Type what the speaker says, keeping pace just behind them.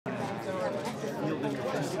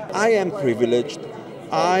I am privileged.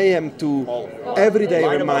 I am to every day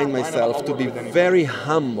remind myself to be very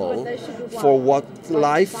humble for what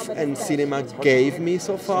life and cinema gave me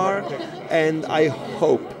so far, and I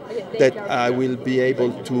hope that I will be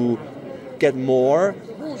able to get more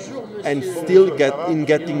and still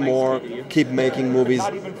getting more, keep making movies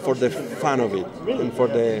for the fun of it and for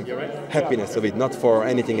the happiness of it, not for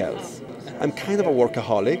anything else. I'm kind of a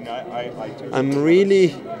workaholic. I'm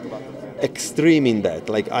really extreme in that.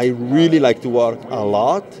 Like, I really like to work a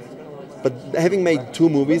lot, but having made 2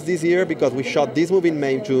 movies this year, because we shot this movie in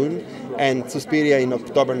May, June, and Suspiria in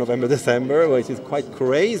October, November, December, which is quite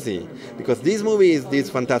crazy, because this movie is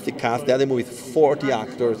this fantastic cast, the other movie is 40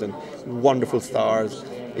 actors and wonderful stars,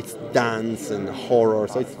 it's dance and horror,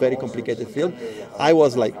 so it's a very complicated film. I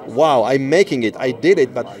was like, wow, I'm making it, I did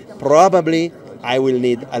it, but probably I will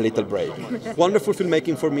need a little break. Wonderful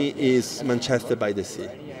filmmaking for me is Manchester by the Sea.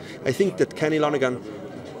 I think that Kenny Lonergan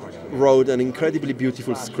wrote an incredibly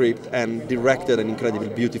beautiful script and directed an incredibly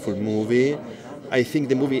beautiful movie. I think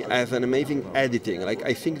the movie has an amazing editing. Like,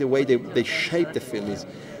 I think the way they shape the film is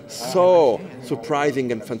so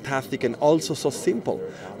surprising and fantastic, and also so simple,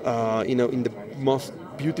 in the most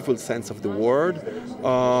beautiful sense of the word.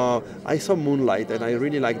 I saw Moonlight and I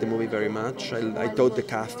really liked the movie very much. I thought the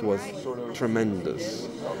cast was tremendous.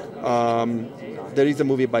 There is a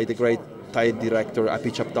movie by the great Thai director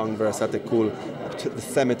Apichatpong Veerasathakul, The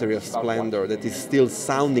Cemetery of Splendor, that is still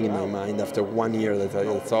sounding in my mind after 1 year that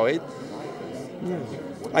I saw it. Yeah.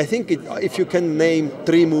 I think if you can name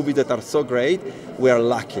 3 movies that are so great, we are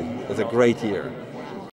lucky. It's a great year.